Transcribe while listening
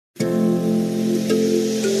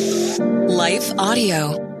Life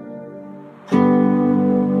Audio.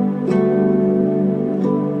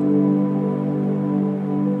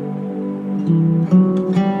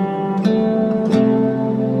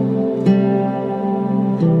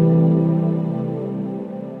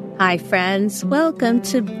 Hi, friends. Welcome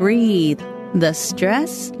to Breathe, the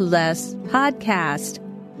Stress Less podcast.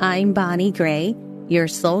 I'm Bonnie Gray, your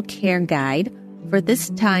soul care guide for this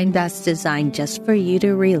time that's designed just for you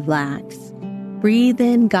to relax. Breathe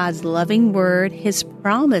in God's loving word, His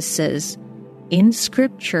promises in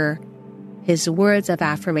Scripture, His words of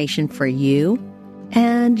affirmation for you,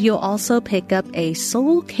 and you'll also pick up a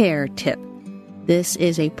soul care tip. This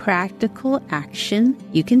is a practical action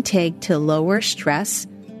you can take to lower stress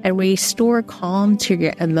and restore calm to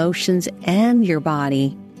your emotions and your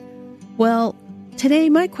body. Well, today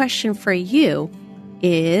my question for you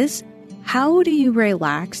is, how do you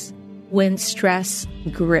relax when stress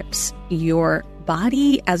grips your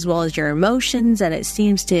body as well as your emotions and it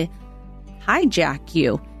seems to hijack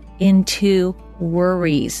you into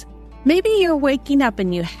worries? Maybe you're waking up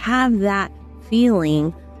and you have that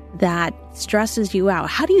feeling that stresses you out.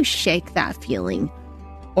 How do you shake that feeling?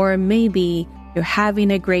 Or maybe you're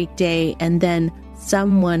having a great day and then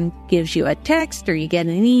someone gives you a text or you get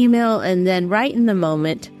an email, and then right in the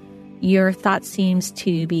moment, your thought seems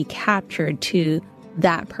to be captured to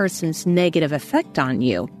that person's negative effect on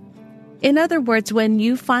you. In other words, when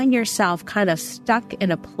you find yourself kind of stuck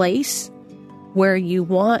in a place where you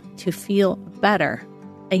want to feel better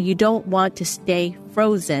and you don't want to stay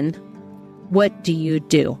frozen, what do you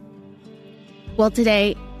do? Well,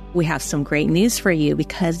 today we have some great news for you,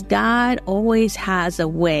 because God always has a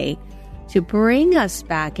way to bring us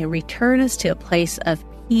back and return us to a place of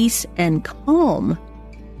peace and calm.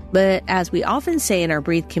 But as we often say in our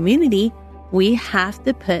Breathe community, we have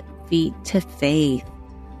to put feet to faith.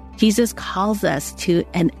 Jesus calls us to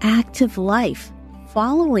an active life,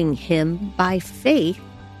 following Him by faith.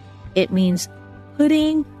 It means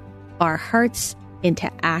putting our hearts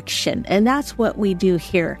into action. And that's what we do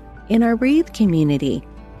here in our Breathe community.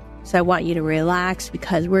 So I want you to relax,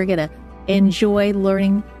 because we're going to enjoy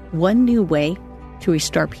learning one new way to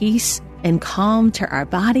restore peace and calm to our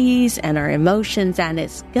bodies and our emotions. And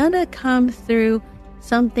it's going to come through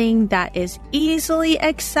something that is easily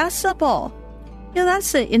accessible. You know,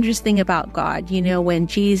 that's the interesting about God. You know, when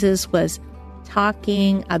Jesus was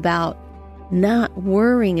talking about not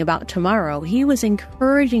worrying about tomorrow, He was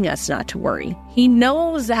encouraging us not to worry. He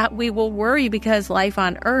knows that we will worry because life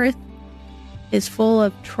on earth is full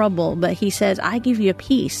of trouble, but He says, I give you a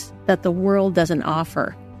peace that the world doesn't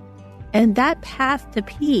offer. And that path to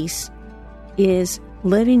peace is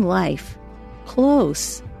living life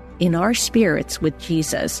close in our spirits with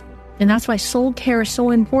Jesus. And that's why soul care is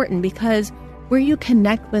so important, because where you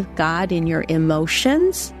connect with God in your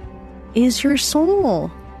emotions is your soul.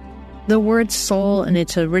 The word soul in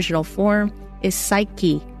its original form is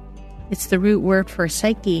psyche. It's the root word for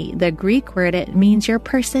psyche. The Greek word, it means your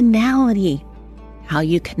personality. How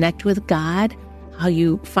you connect with God, how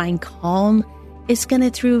you find calm, it's going to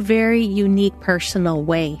through a very unique personal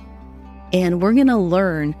way. And we're going to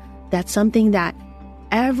learn that something that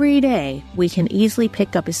every day we can easily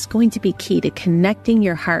pick up is going to be key to connecting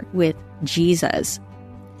your heart with Jesus.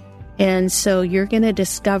 And so you're going to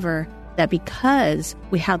discover that because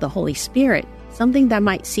we have the Holy Spirit, something that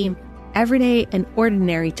might seem everyday and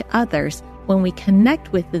ordinary to others, when we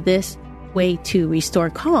connect with this way to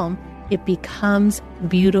restore calm, it becomes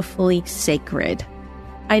beautifully sacred.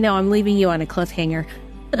 I know I'm leaving you on a cliffhanger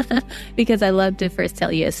because I love to first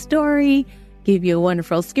tell you a story, give you a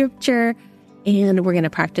wonderful scripture, and we're going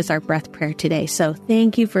to practice our breath prayer today. So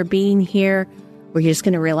thank you for being here. We're just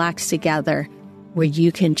going to relax together, where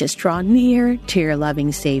you can just draw near to your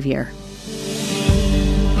loving Savior.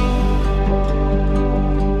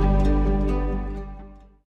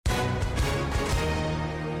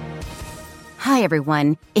 Hi,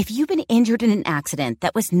 everyone. If you've been injured in an accident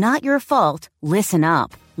that was not your fault, listen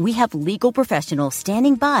up. We have legal professionals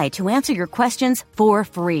standing by to answer your questions for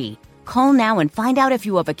free. Call now and find out if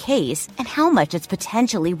you have a case and how much it's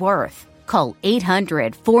potentially worth. Call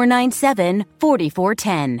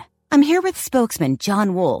 800-497-4410. I'm here with spokesman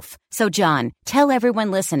John Wolf. So, John, tell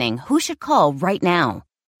everyone listening who should call right now.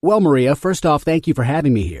 Well, Maria, first off, thank you for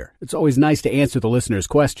having me here. It's always nice to answer the listeners'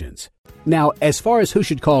 questions. Now, as far as who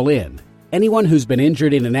should call in, anyone who's been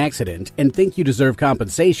injured in an accident and think you deserve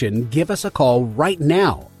compensation, give us a call right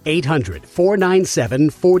now.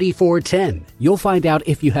 800-497-4410. You'll find out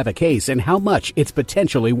if you have a case and how much it's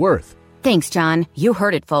potentially worth. Thanks, John. You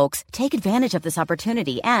heard it, folks. Take advantage of this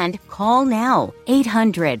opportunity and call now.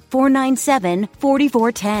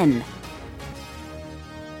 800-497-4410.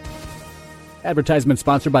 Advertisement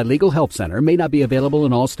sponsored by Legal Help Center. May not be available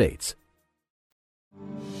in all states.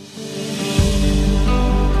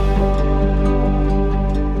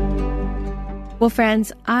 Well,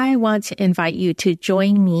 friends, I want to invite you to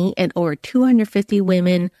join me and over 250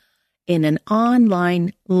 women in an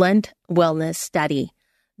online Lent wellness study.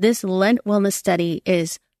 This Lent wellness study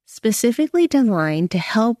is specifically designed to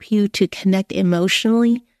help you to connect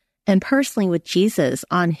emotionally and personally with Jesus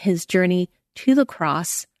on his journey to the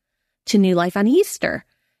cross to new life on Easter.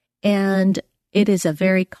 And it is a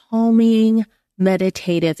very calming,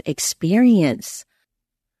 meditative experience.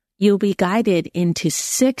 You'll be guided into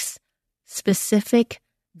 6 specific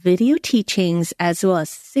video teachings as well as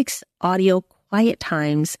 6 audio quiet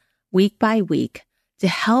times week by week to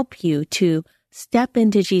help you to step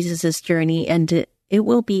into Jesus's journey, and it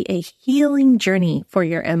will be a healing journey for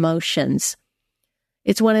your emotions.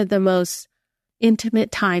 It's one of the most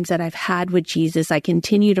intimate times that I've had with Jesus. I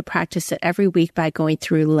continue to practice it every week by going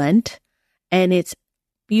through Lent, and it's a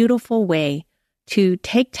beautiful way to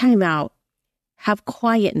take time out, have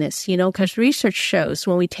quietness, because research shows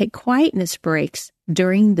when we take quietness breaks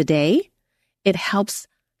during the day, it helps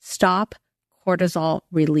stop cortisol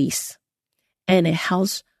release and it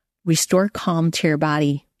helps restore calm to your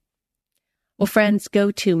body. Well, friends,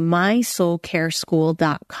 go to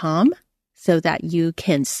mysoulcareschool.com so that you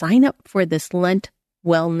can sign up for this Lent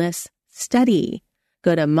wellness study.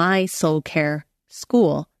 Go to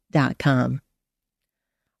mysoulcareschool.com.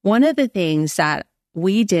 One of the things that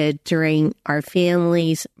we did during our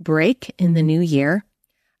family's break in the new year,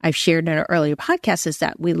 I've shared in our earlier podcast, is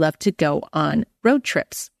that we love to go on road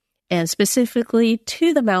trips, and specifically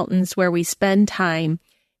to the mountains where we spend time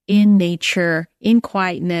in nature, in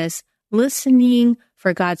quietness, listening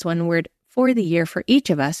for God's one word for the year for each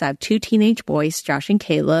of us. I have 2 teenage boys, Josh and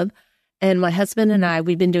Caleb, and my husband and I,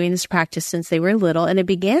 we've been doing this practice since they were little, and it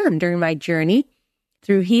began during my journey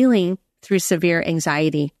through healing through severe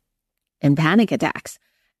anxiety and panic attacks.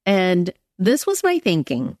 And this was my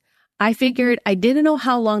thinking. I figured I didn't know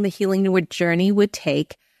how long the healing journey would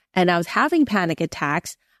take, and I was having panic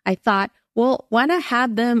attacks. I thought, well, why not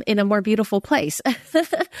have them in a more beautiful place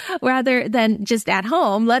rather than just at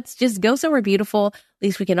home? Let's just go somewhere beautiful. At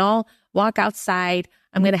least we can all walk outside.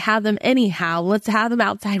 I'm going to have them anyhow. Let's have them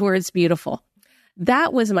outside where it's beautiful.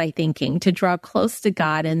 That was my thinking, to draw close to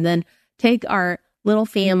God and then take our little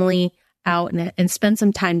family out and spend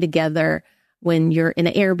some time together. When you're in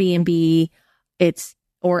an Airbnb,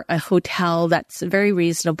 or a hotel that's very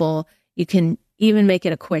reasonable, you can even make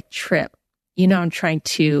it a quick trip. I'm trying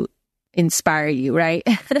to inspire you, right?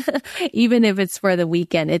 Even if it's for the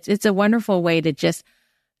weekend, it's a wonderful way to just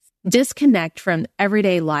disconnect from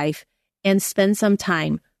everyday life and spend some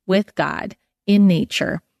time with God in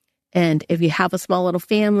nature. And if you have a small little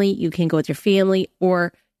family, you can go with your family,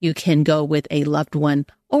 or you can go with a loved one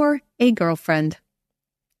or a girlfriend.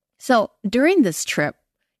 So during this trip,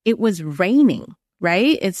 it was raining,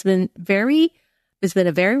 right? It's been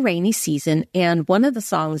a very rainy season. And one of the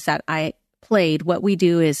songs that I played, what we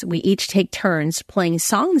do is we each take turns playing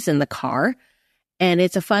songs in the car. And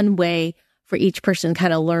it's a fun way for each person to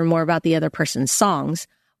kind of learn more about the other person's songs.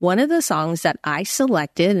 One of the songs that I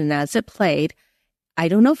selected, and as it played, I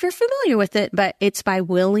don't know if you're familiar with it, but it's by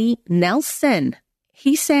Willie Nelson.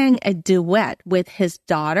 He sang a duet with his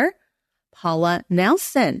daughter, Paula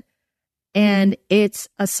Nelson. And it's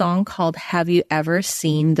a song called Have You Ever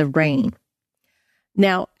Seen the Rain?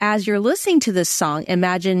 Now, as you're listening to this song,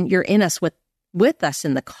 imagine you're with us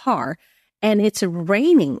in the car, and it's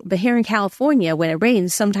raining. But here in California, when it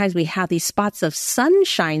rains, sometimes we have these spots of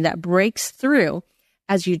sunshine that breaks through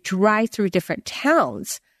as you drive through different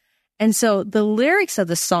towns. And so the lyrics of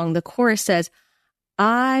the song, the chorus says,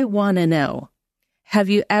 I want to know, have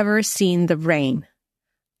you ever seen the rain?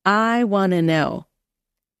 I want to know,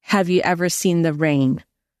 have you ever seen the rain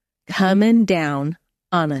coming down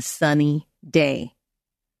on a sunny day?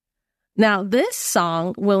 Now, this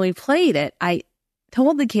song, when we played it, I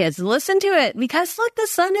told the kids, listen to it, because look, the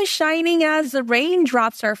sun is shining as the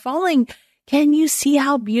raindrops are falling. Can you see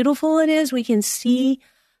how beautiful it is? We can see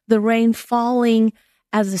the rain falling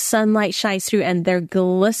as the sunlight shines through, and they're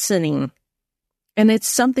glistening. And it's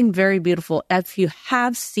something very beautiful if you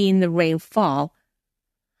have seen the rain fall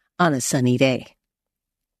on a sunny day.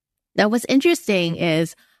 Now, what's interesting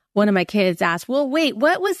is one of my kids asked, well, wait,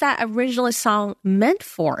 what was that original song meant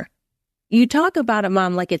for? You talk about it,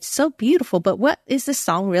 Mom, like it's so beautiful, but what is the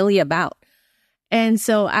song really about? And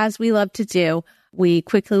so, as we love to do, we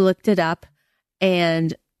quickly looked it up.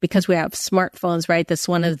 And because we have smartphones, right, that's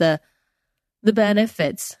one of the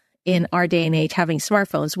benefits in our day and age, having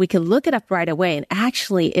smartphones, we could look it up right away. And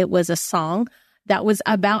actually, it was a song that was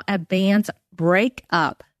about a band's Break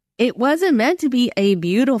Up. It wasn't meant to be a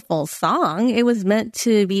beautiful song. It was meant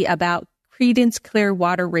to be about Creedence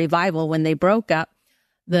Clearwater Revival. When they broke up,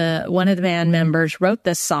 one of the band members wrote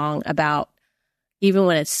this song about even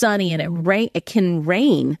when it's sunny and it can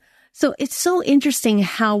rain. So it's so interesting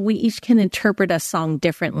how we each can interpret a song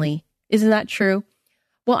differently. Isn't that true?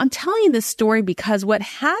 Well, I'm telling you this story because what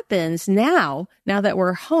happens now that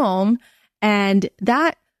we're home, and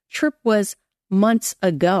that trip was months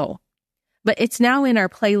ago, but it's now in our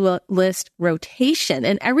playlist rotation.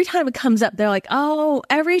 And every time it comes up, they're like, oh,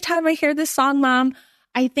 every time I hear this song, Mom,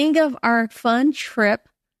 I think of our fun trip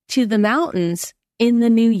to the mountains in the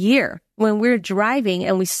new year when we're driving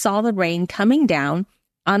and we saw the rain coming down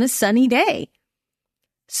on a sunny day.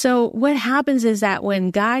 So what happens is that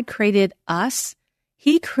when God created us,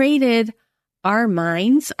 He created our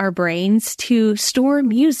minds, our brains to store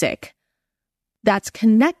music that's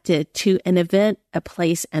connected to an event, a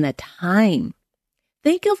place, and a time.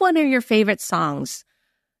 Think of one of your favorite songs.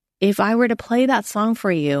 If I were to play that song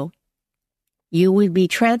for you, you would be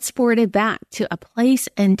transported back to a place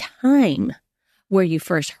and time where you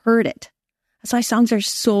first heard it. That's why songs are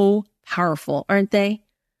so powerful, aren't they?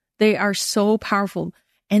 They are so powerful.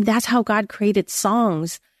 And that's how God created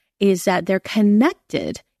songs, is that they're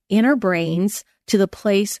connected in our brains to the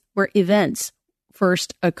place where events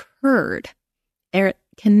first occurred. They're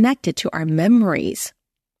connected to our memories.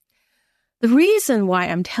 The reason why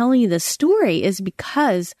I'm telling you this story is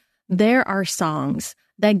because there are songs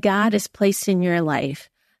that God has placed in your life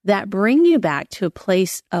that bring you back to a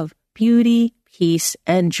place of beauty, peace,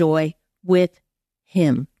 and joy with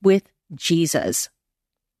Him, with Jesus.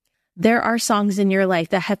 There are songs in your life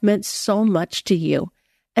that have meant so much to you.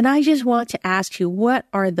 And I just want to ask you, what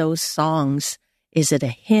are those songs? Is it a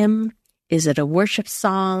hymn? Is it a worship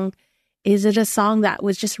song? Is it a song that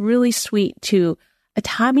was just really sweet to a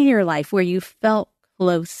time in your life where you felt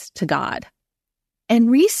close to God? And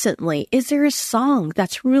recently, is there a song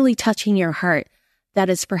that's really touching your heart that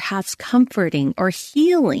is perhaps comforting or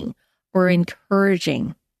healing or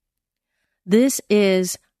encouraging? This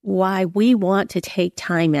is why we want to take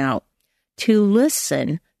time out to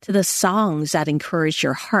listen to the songs that encourage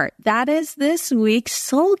your heart. That is this week's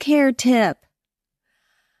soul care tip.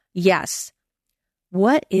 Yes.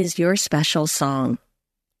 What is your special song?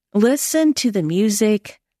 Listen to the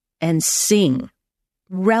music and sing.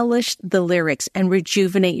 Relish the lyrics and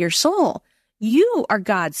rejuvenate your soul. You are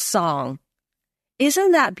God's song.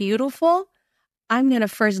 Isn't that beautiful? I'm going to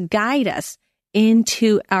first guide us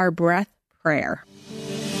into our breath prayer.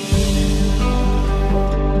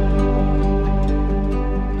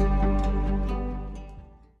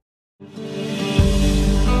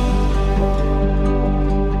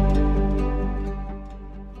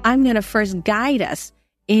 I'm going to first guide us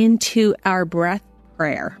into our breath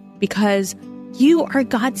prayer because you are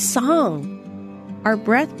God's song. Our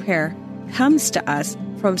breath prayer comes to us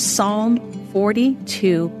from Psalm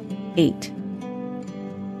 42:8.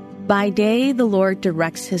 By day, the Lord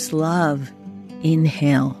directs His love.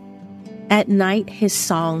 Inhale. At night, His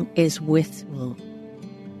song is with me.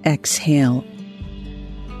 Exhale.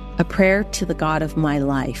 A prayer to the God of my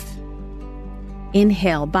life.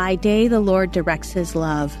 Inhale. By day, the Lord directs His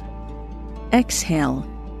love. Exhale.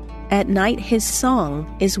 At night, His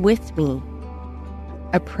song is with me.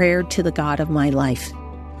 A prayer to the God of my life.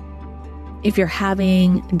 If you're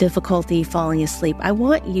having difficulty falling asleep, I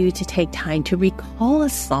want you to take time to recall a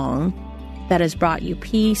song that has brought you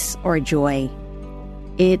peace or joy.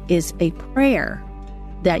 It is a prayer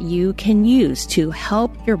that you can use to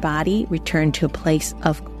help your body return to a place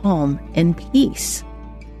of calm and peace.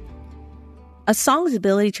 A song's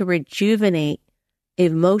ability to rejuvenate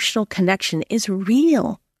emotional connection is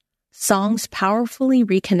real. Songs powerfully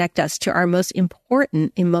reconnect us to our most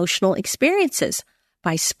important emotional experiences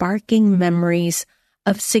by sparking memories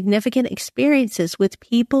of significant experiences with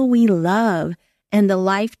people we love and the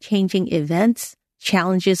life-changing events,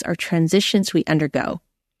 challenges, or transitions we undergo,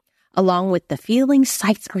 along with the feelings,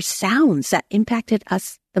 sights, or sounds that impacted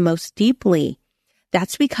us the most deeply.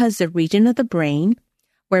 That's because the region of the brain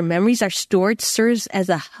where memories are stored serves as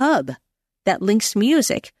a hub that links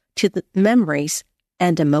music to the memories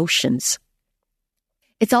and emotions.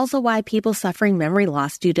 It's also why people suffering memory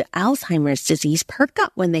loss due to Alzheimer's disease perk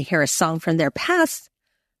up when they hear a song from their past.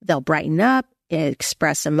 They'll brighten up,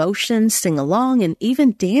 express emotions, sing along, and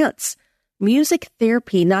even dance. Music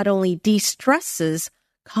therapy not only de-stresses,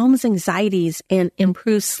 calms anxieties, and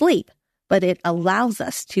improves sleep, but it allows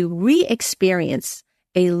us to re-experience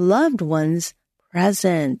a loved one's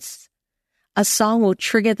presence. A song will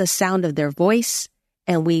trigger the sound of their voice,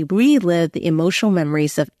 and we relive the emotional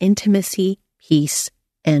memories of intimacy, peace,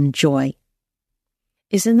 and joy.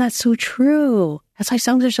 Isn't that so true? That's why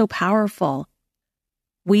songs are so powerful.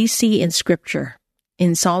 We see in Scripture,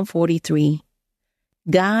 in Psalm 43,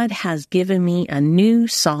 God has given me a new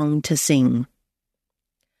song to sing.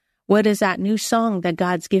 What is that new song that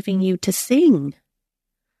God's giving you to sing?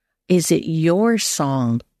 Is it your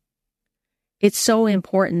song? It's so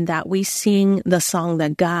important that we sing the song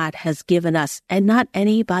that God has given us and not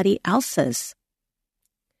anybody else's.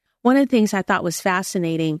 One of the things I thought was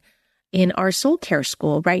fascinating in our soul care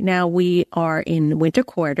school, right now we are in winter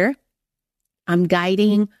quarter. I'm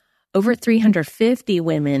guiding over 350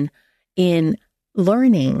 women in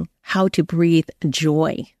learning how to breathe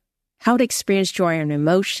joy, how to experience joy in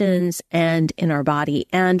emotions and in our body.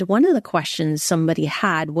 And one of the questions somebody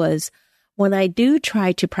had was, when I do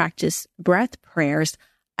try to practice breath prayers,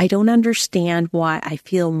 I don't understand why I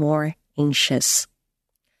feel more anxious.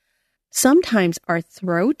 Sometimes our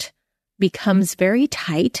throat becomes very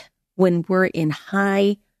tight when we're in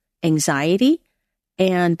high anxiety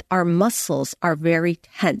and our muscles are very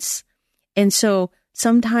tense. And so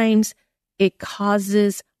sometimes it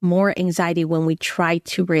causes more anxiety when we try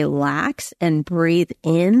to relax and breathe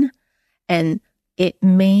in, and it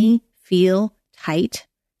may feel tight.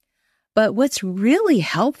 But what's really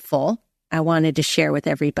helpful, I wanted to share with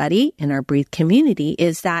everybody in our Breathe community,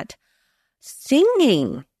 is that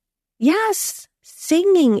singing, yes,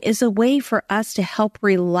 singing is a way for us to help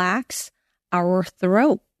relax our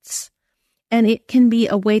throats. And it can be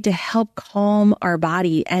a way to help calm our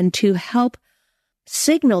body and to help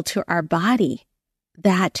signal to our body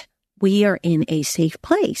that we are in a safe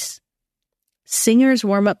place. Singers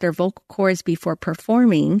warm up their vocal cords before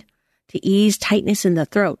performing to ease tightness in the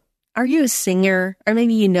throat. Are you a singer? Or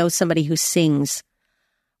maybe you know somebody who sings.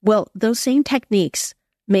 Well, those same techniques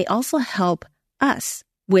may also help us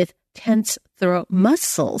with tense throat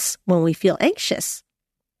muscles when we feel anxious.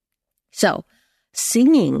 So,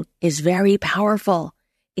 singing is very powerful.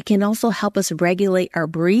 It can also help us regulate our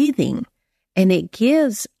breathing, and it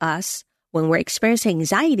gives us, when we're experiencing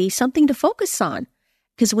anxiety, something to focus on.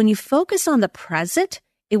 Because when you focus on the present,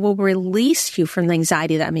 it will release you from the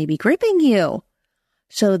anxiety that may be gripping you.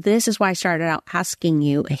 So this is why I started out asking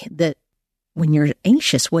you that when you're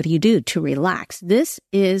anxious, what do you do to relax? This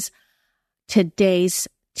is today's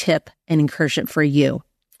tip and encouragement for you.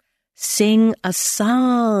 Sing a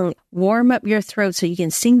song. Warm up your throat so you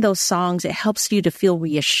can sing those songs. It helps you to feel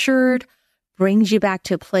reassured, brings you back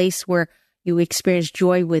to a place where you experience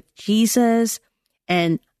joy with Jesus,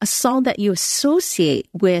 and a song that you associate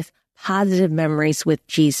with positive memories with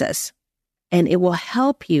Jesus. And it will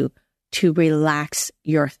help you to relax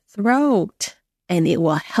your throat, and it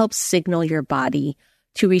will help signal your body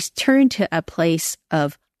to return to a place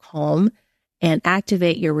of calm and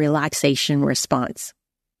activate your relaxation response.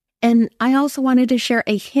 And I also wanted to share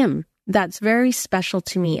a hymn that's very special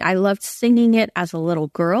to me. I loved singing it as a little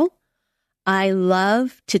girl. I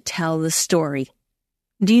love to tell the story.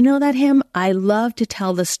 Do you know that hymn? I love to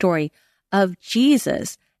tell the story of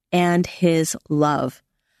Jesus and his love.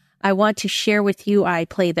 I want to share with you, I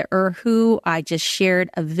play the erhu. I just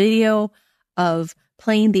shared a video of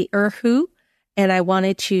playing the erhu, and I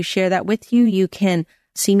wanted to share that with you. You can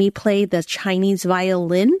see me play the Chinese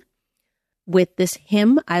violin with this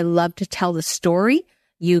hymn. I love to tell the story.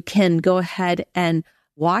 You can go ahead and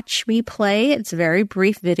watch me play. It's a very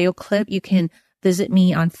brief video clip. You can visit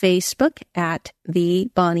me on Facebook at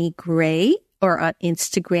The Bonnie Gray or on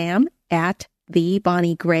Instagram at The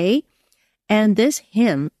Bonnie Gray. And this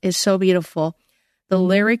hymn is so beautiful. The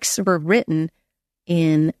lyrics were written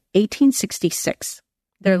in 1866.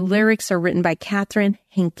 Their lyrics are written by Catherine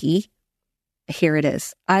Henke. Here it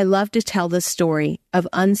is. I love to tell the story of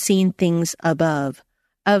unseen things above,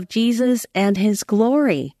 of Jesus and his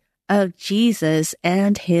glory, of Jesus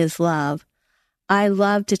and his love. I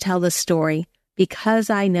love to tell the story because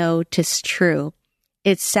I know 'tis true.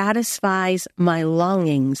 It satisfies my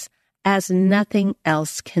longings as nothing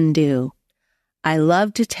else can do. I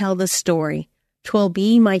love to tell the story. 'Twill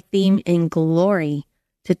be my theme in glory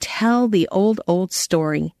to tell the old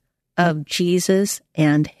story of Jesus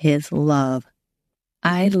and his love.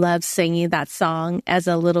 I love singing that song as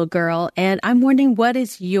a little girl, and I'm wondering, what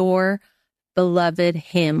is your beloved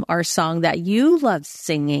hymn or song that you love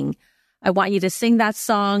singing? I want you to sing that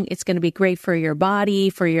song. It's going to be great for your body,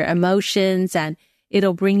 for your emotions, and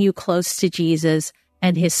it'll bring you close to Jesus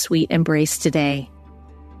and his sweet embrace today.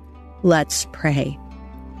 Let's pray.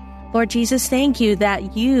 Lord Jesus, thank you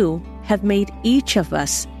that you have made each of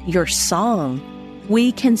us your song.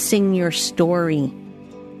 We can sing your story.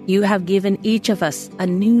 You have given each of us a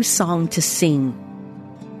new song to sing.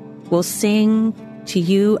 We'll sing to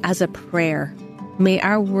you as a prayer. May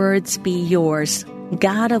our words be yours.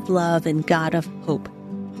 God of love and God of hope.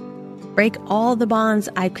 Break all the bonds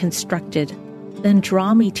I've constructed, then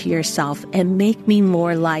draw me to yourself and make me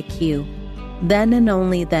more like you. Then and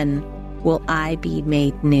only then will I be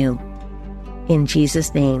made new. In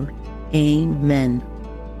Jesus' name, amen.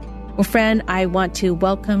 Well, friend, I want to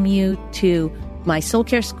welcome you to my Soul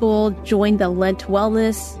Care School. Join the Lent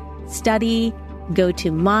Wellness Study. Go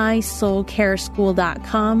to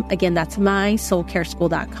mysoulcareschool.com. Again, that's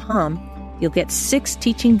mysoulcareschool.com. You'll get 6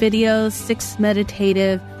 teaching videos, 6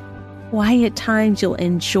 meditative, quiet times you'll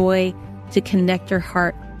enjoy to connect your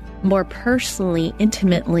heart more personally,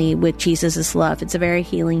 intimately with Jesus' love. It's a very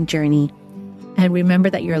healing journey. And remember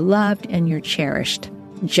that you're loved and you're cherished.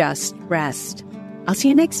 Just rest. I'll see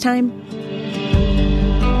you next time.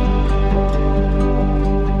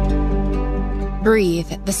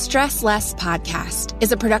 Breathe, the Stress Less podcast,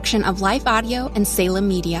 is a production of Life Audio and Salem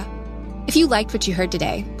Media. If you liked what you heard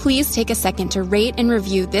today, please take a second to rate and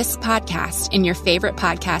review this podcast in your favorite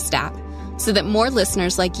podcast app so that more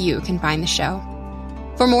listeners like you can find the show.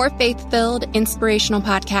 For more faith-filled, inspirational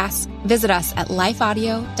podcasts, visit us at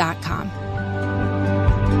lifeaudio.com.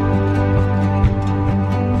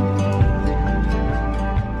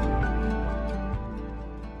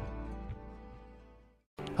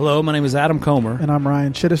 Hello, my name is Adam Comer. And I'm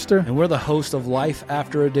Ryan Chittister. And we're the host of Life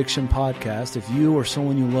After Addiction podcast. If you or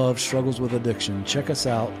someone you love struggles with addiction, check us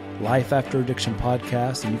out, Life After Addiction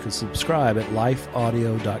podcast, and you can subscribe at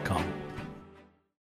lifeaudio.com.